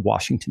here to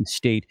Washington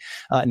State.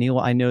 Neil,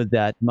 I know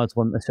that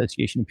Muslim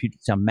Association of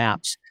Puget Sound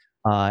MAPS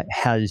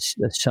has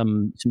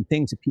some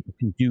things that people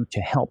can do to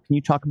help. Can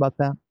you talk about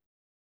that?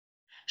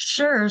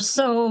 Sure.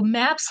 So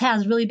MAPS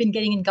has really been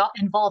getting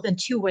involved in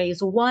two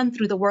ways. One,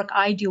 through the work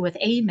I do with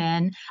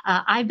Amen.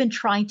 I've been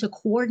trying to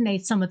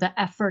coordinate some of the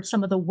efforts,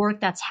 some of the work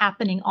that's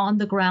happening on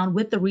the ground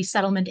with the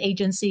resettlement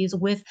agencies,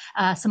 with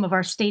some of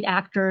our state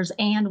actors,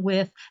 and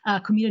with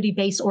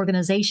community-based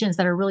organizations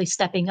that are really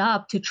stepping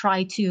up to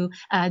try to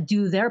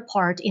do their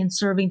part in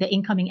serving the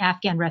incoming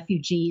Afghan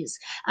refugees.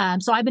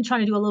 So I've been trying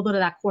to do a little bit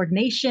of that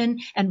coordination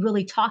and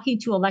really talking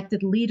to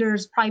elected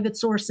leaders, private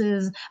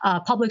sources,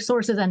 public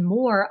sources, and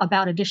more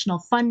about additional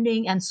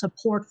funding and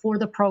support for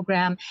the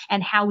program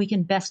and how we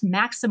can best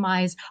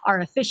maximize our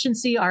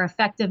efficiency, our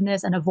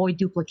effectiveness, and avoid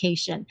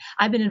duplication.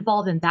 I've been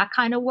involved in that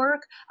kind of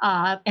work.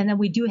 And then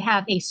we do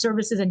have a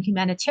services and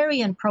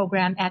humanitarian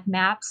program at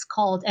MAPS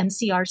called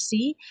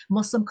MCRC,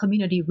 Muslim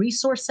Community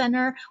Resource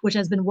Center, which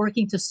has been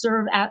working to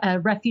serve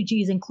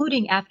refugees,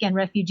 including Afghan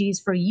refugees,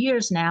 for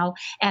years now.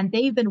 And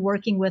they've been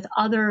working with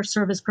other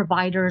service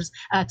providers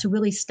to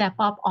really step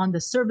up on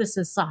the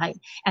services side.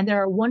 And there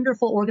are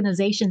wonderful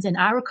organizations in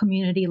our community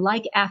community,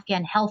 like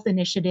Afghan Health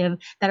Initiative,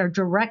 that are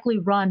directly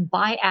run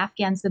by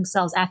Afghans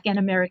themselves, Afghan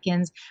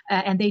Americans,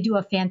 and they do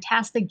a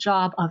fantastic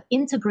job of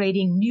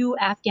integrating new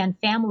Afghan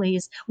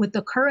families with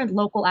the current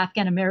local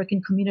Afghan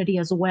American community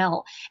as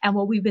well. And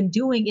what we've been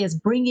doing is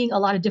bringing a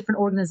lot of different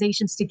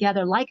organizations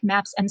together, like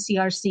MAPS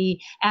MCRC,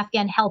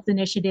 Afghan Health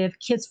Initiative,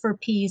 Kids for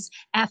Peace,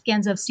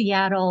 Afghans of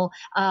Seattle,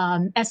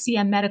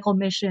 SCM Medical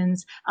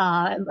Missions,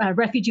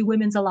 Refugee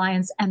Women's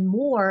Alliance, and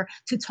more,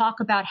 to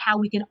talk about how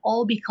we can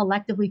all be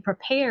collectively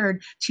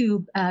prepared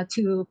to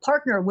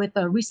partner with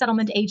the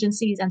resettlement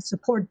agencies and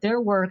support their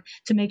work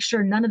to make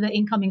sure none of the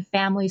incoming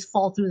families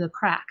fall through the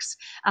cracks.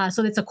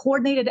 So it's a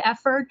coordinated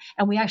effort,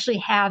 and we actually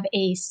have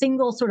a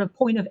single sort of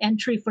point of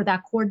entry for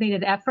that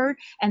coordinated effort,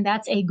 and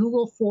that's a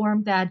Google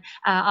form that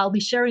I'll be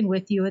sharing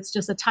with you. It's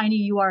just a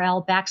tiny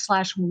URL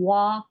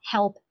 /WA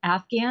help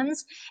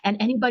Afghans, and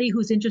anybody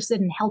who's interested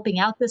in helping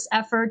out this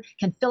effort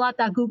can fill out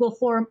that Google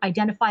form,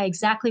 identify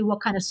exactly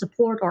what kind of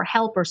support or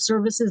help or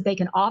services they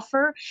can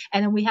offer,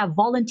 and then we have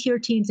volunteer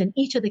teams in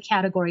each of the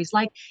categories,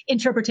 like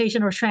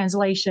interpretation or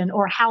translation,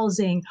 or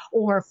housing,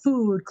 or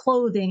food,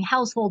 clothing,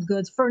 household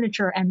goods,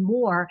 furniture, and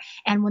more.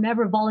 And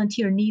whenever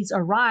volunteer needs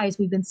arise,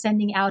 we've been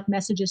sending out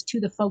messages to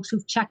the folks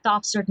who've checked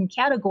off certain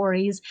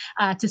categories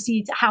to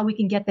see how we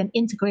can get them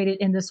integrated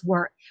in this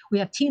work. We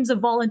have teams of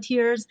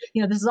volunteers.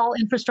 This is all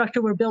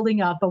infrastructure we're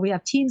building up, but we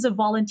have teams of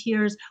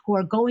volunteers who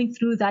are going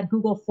through that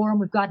Google form.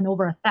 We've gotten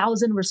over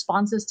 1,000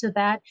 responses to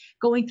that,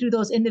 going through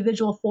those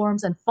individual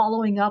forms and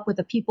following up with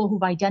the people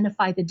who've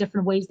identified the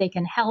different ways they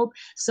can help.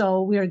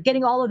 So we are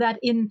getting all of that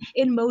in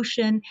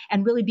motion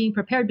and really being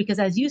prepared, because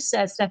as you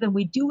said, Stefan,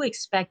 we do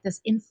expect this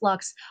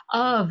influx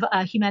of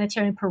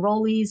humanitarian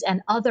parolees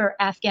and other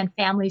Afghan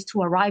families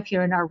to arrive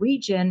here in our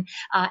region.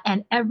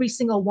 And every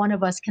single one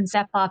of us can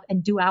step up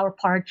and do our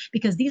part,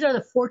 because these are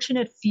the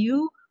fortunate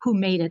few who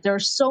made it. There are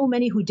so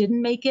many who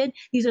didn't make it.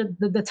 These are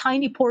the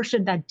tiny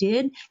portion that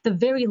did. The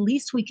very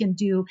least we can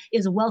do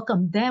is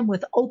welcome them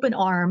with open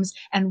arms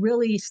and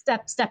really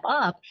step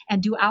up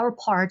and do our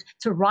part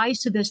to rise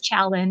to this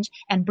challenge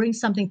and bring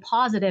something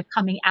positive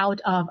coming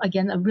out of,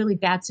 again, a really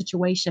bad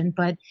situation.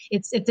 But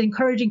it's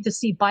encouraging to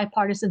see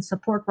bipartisan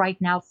support right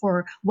now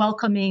for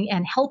welcoming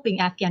and helping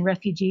Afghan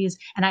refugees.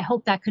 And I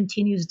hope that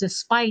continues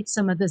despite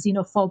some of the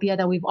xenophobia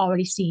that we've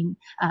already seen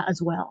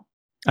as well.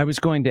 I was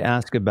going to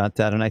ask about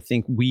that, and I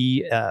think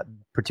we,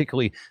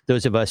 particularly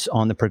those of us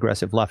on the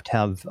progressive left,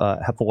 have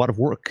a lot of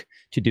work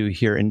to do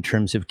here in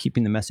terms of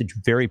keeping the message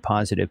very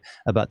positive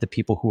about the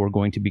people who are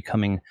going to be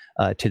coming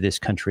to this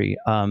country.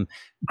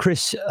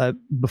 Chris,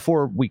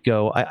 before we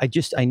go,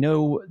 I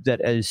know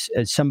that as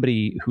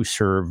somebody who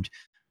served,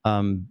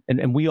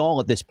 and we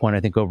all at this point, I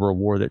think, over a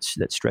war that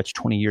stretched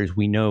 20 years,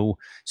 we know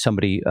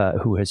somebody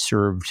who has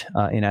served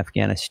in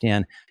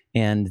Afghanistan.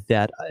 And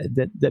that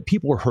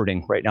people are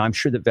hurting right now. I'm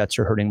sure that vets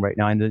are hurting right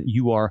now, and that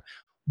you are.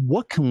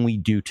 What can we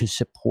do to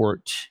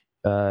support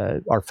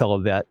your fellow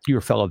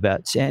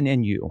vets,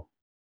 and you?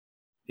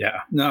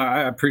 Yeah, no, I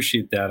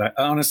appreciate that.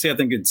 Honestly, I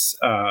think it's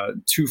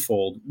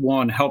twofold.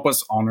 One, help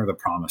us honor the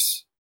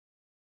promise.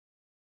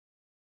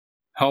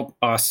 Help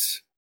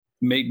us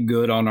make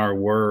good on our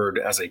word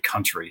as a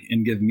country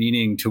and give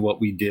meaning to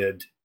what we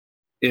did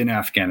in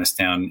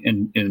Afghanistan,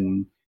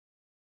 and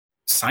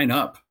sign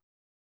up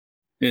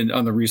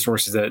on the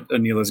resources that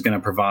Anila is going to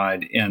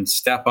provide, and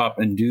step up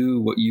and do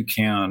what you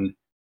can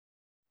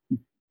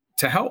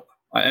to help.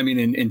 I mean,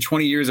 in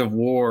 20 years of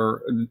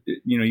war,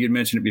 you'd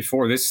mentioned it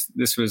before, this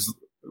was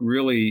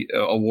really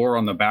a war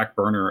on the back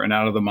burner and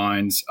out of the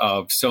minds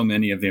of so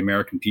many of the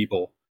American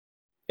people.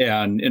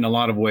 And in a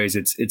lot of ways,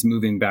 it's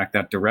moving back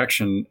that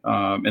direction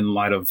in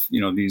light of,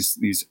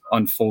 these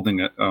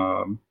unfolding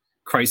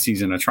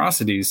crises and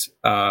atrocities.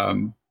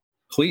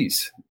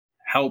 Please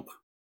help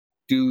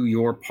do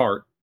your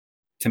part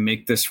to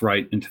make this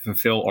right and to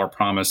fulfill our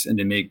promise and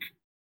to make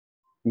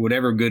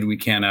whatever good we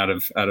can out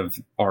of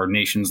our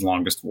nation's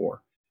longest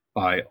war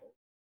by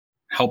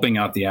helping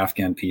out the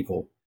Afghan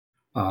people.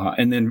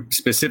 And then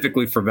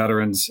specifically for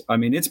veterans, I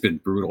mean, it's been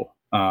brutal.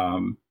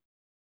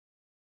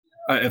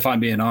 If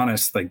I'm being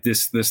honest, like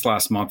this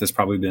last month has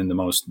probably been the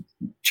most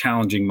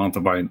challenging month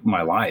of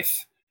my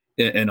life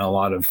in a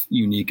lot of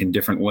unique and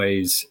different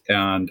ways.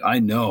 And I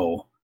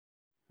know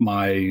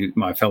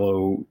my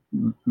fellow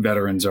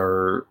veterans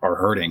are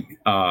hurting.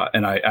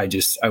 And I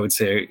would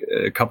say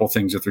a couple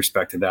things with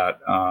respect to that.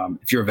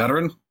 If you're a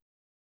veteran,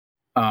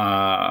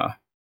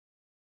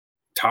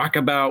 talk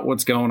about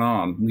what's going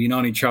on. Lean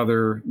on each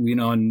other, lean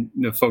on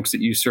the folks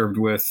that you served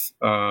with,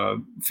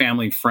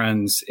 family,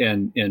 friends,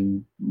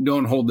 and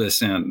don't hold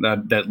this in.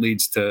 That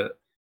leads to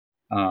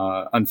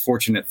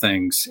unfortunate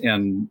things.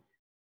 And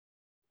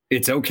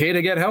it's okay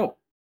to get help.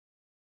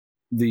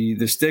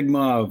 The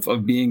stigma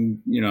of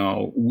being,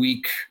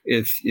 weak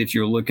if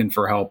you're looking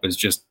for help is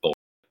just bullshit.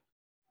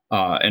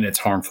 And it's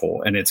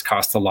harmful, and it's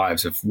cost the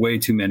lives of way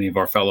too many of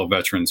our fellow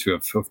veterans who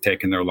have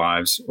taken their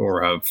lives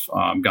or have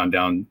gone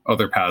down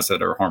other paths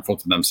that are harmful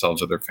to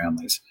themselves or their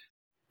families.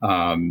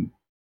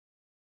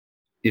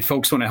 If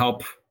folks want to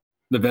help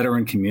the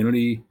veteran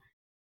community,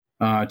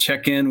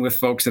 check in with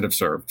folks that have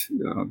served.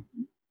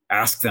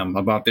 ask them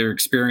about their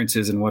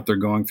experiences and what they're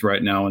going through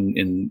right now,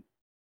 and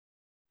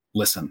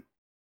listen,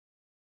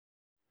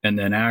 and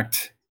then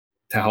act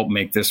to help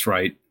make this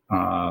right,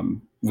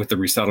 with the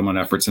resettlement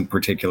efforts in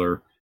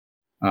particular.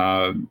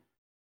 But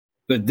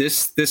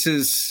this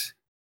is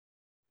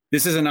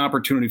an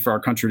opportunity for our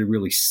country to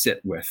really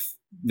sit with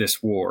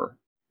this war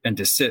and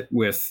to sit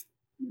with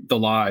the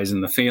lies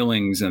and the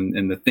failings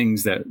and the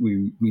things that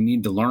we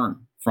need to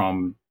learn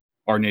from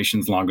our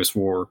nation's longest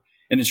war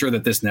and ensure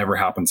that this never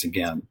happens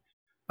again.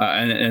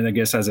 And I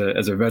guess as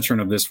a veteran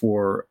of this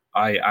war,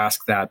 I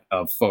ask that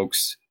of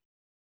folks.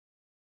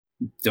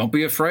 Don't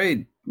be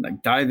afraid.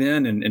 Like, dive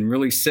in and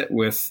really sit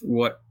with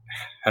what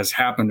has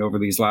happened over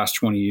these last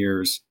 20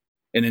 years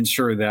and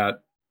ensure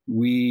that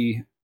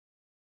we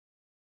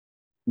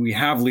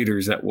have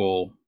leaders that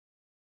will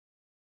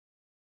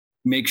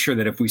make sure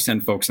that if we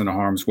send folks into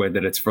harm's way,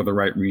 that it's for the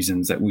right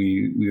reasons, that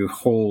we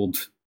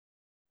hold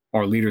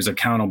our leaders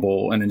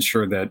accountable and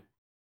ensure that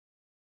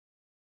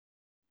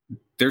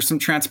there's some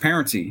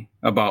transparency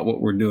about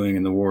what we're doing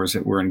in the wars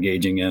that we're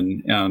engaging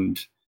in,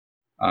 and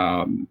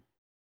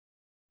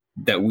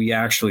that we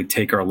actually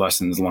take our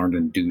lessons learned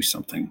and do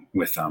something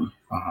with them.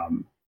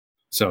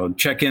 So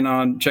check in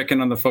on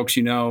the folks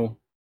you know,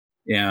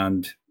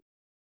 and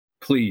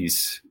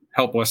please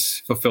help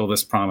us fulfill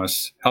this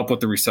promise. Help with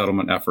the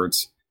resettlement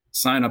efforts.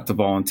 Sign up to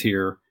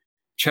volunteer.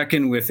 Check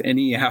in with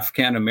any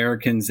Afghan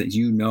Americans that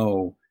you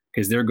know,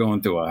 because they're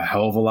going through a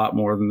hell of a lot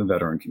more than the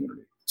veteran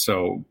community.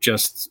 So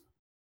just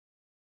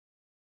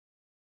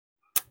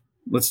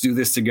let's do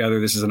this together.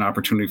 This is an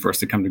opportunity for us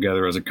to come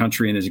together as a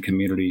country and as a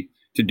community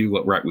to do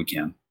what right we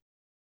can.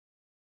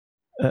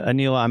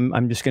 Anila,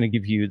 I'm just going to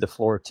give you the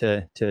floor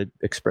to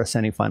express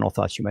any final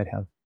thoughts you might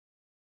have.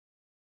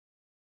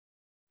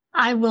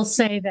 I will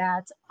say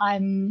that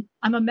I'm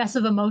a mess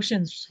of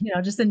emotions,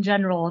 just in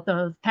general,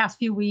 the past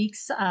few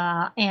weeks,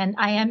 and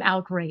I am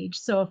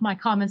outraged. So if my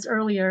comments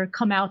earlier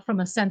come out from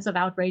a sense of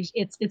outrage,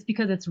 it's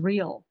because it's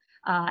real.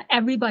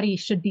 Everybody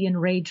should be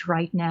enraged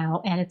right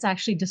now, and it's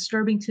actually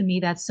disturbing to me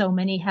that so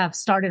many have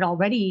started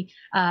already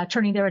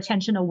turning their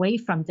attention away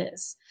from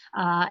this.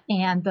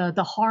 And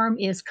the harm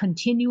is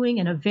continuing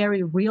in a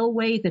very real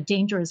way. The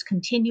danger is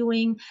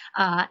continuing,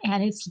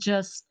 and it's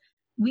just.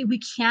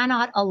 We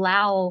cannot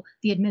allow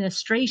the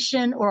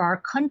administration or our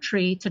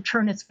country to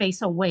turn its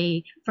face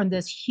away from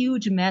this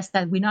huge mess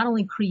that we not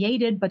only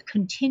created, but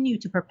continue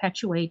to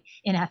perpetuate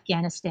in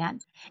Afghanistan.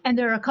 And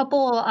there are a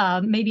couple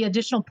maybe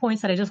additional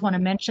points that I just want to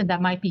mention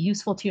that might be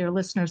useful to your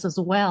listeners as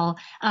well.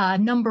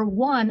 Number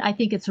one, I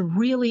think it's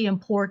really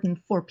important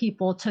for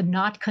people to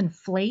not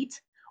conflate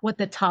what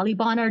the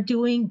Taliban are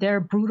doing, their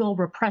brutal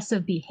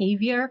repressive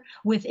behavior,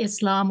 with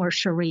Islam or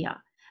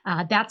Sharia.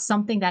 That's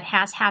something that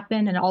has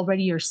happened, and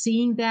already you're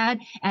seeing that.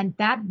 And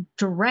that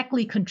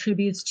directly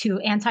contributes to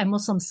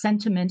anti-Muslim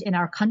sentiment in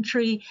our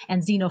country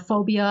and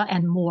xenophobia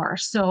and more.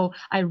 So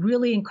I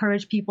really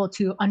encourage people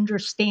to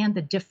understand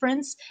the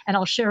difference. And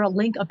I'll share a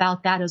link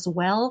about that as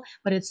well.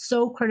 But it's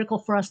so critical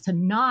for us to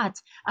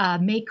not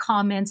make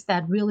comments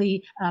that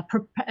really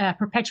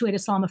perpetuate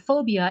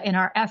Islamophobia in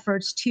our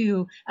efforts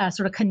to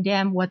sort of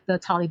condemn what the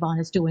Taliban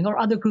is doing or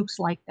other groups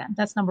like them.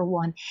 That's number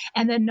one.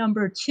 And then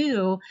number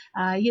two,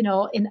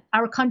 in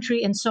our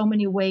country in so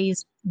many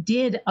ways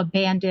did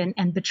abandon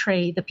and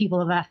betray the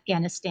people of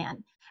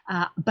Afghanistan.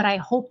 But I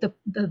hope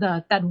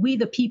that we,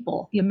 the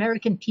people, the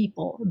American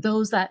people,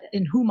 those that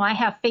in whom I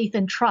have faith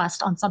and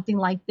trust on something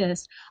like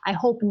this, I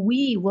hope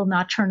we will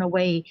not turn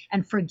away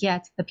and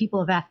forget the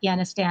people of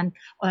Afghanistan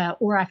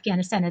or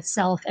Afghanistan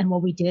itself and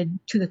what we did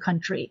to the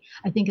country.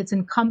 I think it's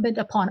incumbent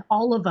upon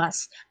all of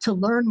us to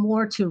learn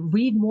more, to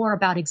read more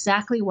about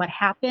exactly what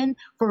happened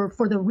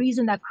for the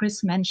reason that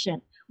Chris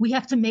mentioned. We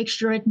have to make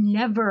sure it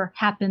never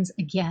happens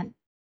again.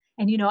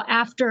 And,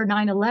 after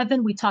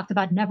 9/11, we talked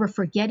about never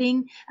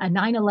forgetting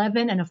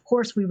 9/11. And of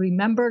course, we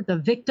remember the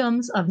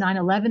victims of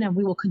 9/11, and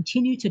we will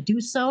continue to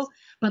do so.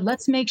 But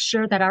let's make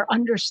sure that our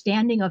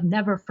understanding of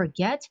never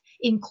forget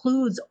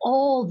includes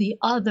all the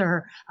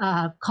other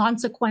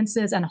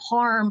consequences and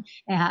harm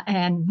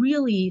and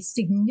really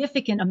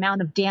significant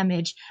amount of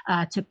damage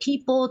to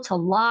people, to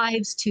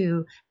lives,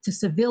 to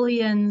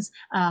civilians,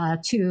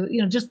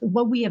 to just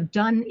what we have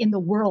done in the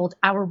world,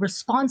 our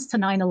response to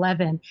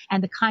 9/11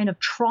 and the kind of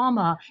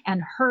trauma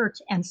and hurt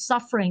and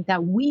suffering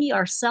that we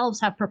ourselves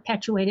have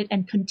perpetuated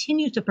and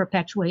continue to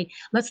perpetuate.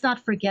 Let's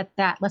not forget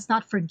that. Let's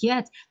not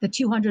forget the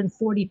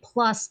 240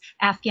 plus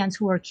Afghans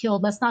who were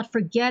killed. Let's not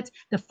forget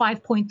the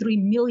 5.3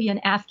 million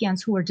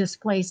Afghans who were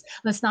displaced.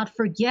 Let's not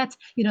forget,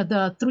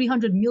 the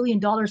 $300 million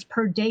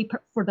per day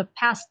for the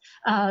past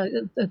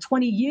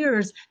 20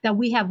 years that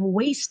we have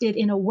wasted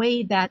in a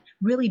way that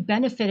really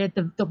benefited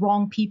the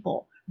wrong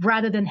people,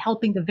 rather than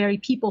helping the very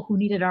people who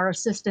needed our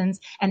assistance,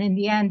 and in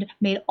the end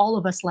made all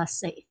of us less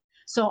safe.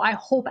 So I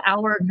hope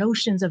our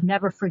notions of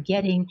never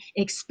forgetting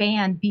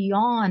expand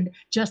beyond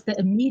just the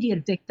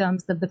immediate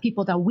victims, the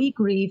people that we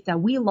grieved,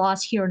 that we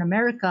lost here in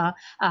America,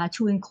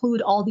 to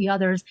include all the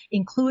others,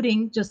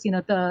 including just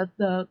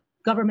the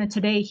government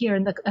today here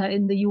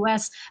in the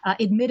U.S.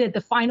 Admitted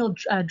the final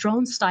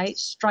drone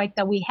strike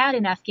that we had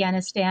in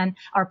Afghanistan,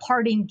 our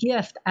parting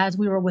gift as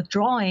we were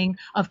withdrawing,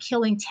 of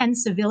killing 10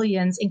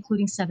 civilians,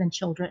 including 7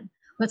 children.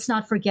 Let's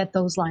not forget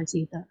those lives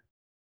either.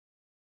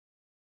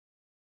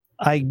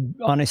 I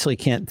honestly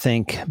can't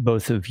thank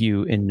both of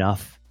you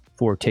enough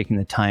for taking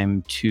the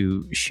time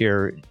to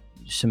share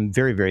some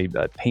very, very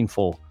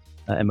painful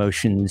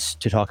emotions,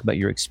 to talk about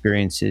your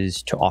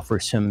experiences, to offer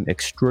some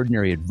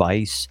extraordinary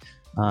advice.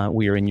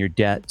 We are in your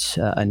debt.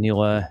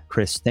 Anila,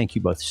 Chris, thank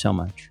you both so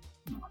much.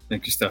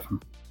 Thank you,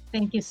 Stefan.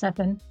 Thank you,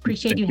 Stefan.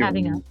 Appreciate you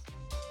having us.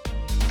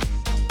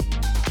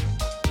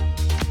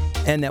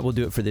 And that will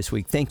do it for this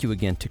week. Thank you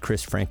again to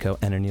Chris Franco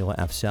and Anila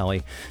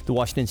Afzali. The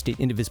Washington State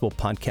Indivisible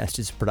podcast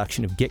is a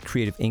production of Get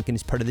Creative Inc. and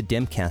is part of the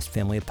Demcast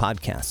family of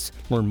podcasts.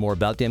 Learn more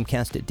about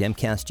Demcast at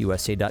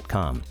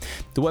demcastusa.com.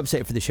 The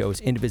website for the show is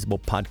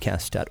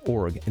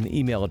indivisiblepodcast.org, and the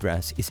email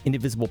address is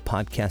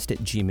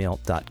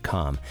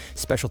indivisiblepodcast@gmail.com.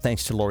 Special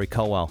thanks to Lori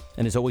Colwell.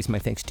 And as always, my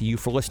thanks to you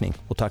for listening.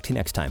 We'll talk to you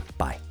next time.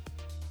 Bye.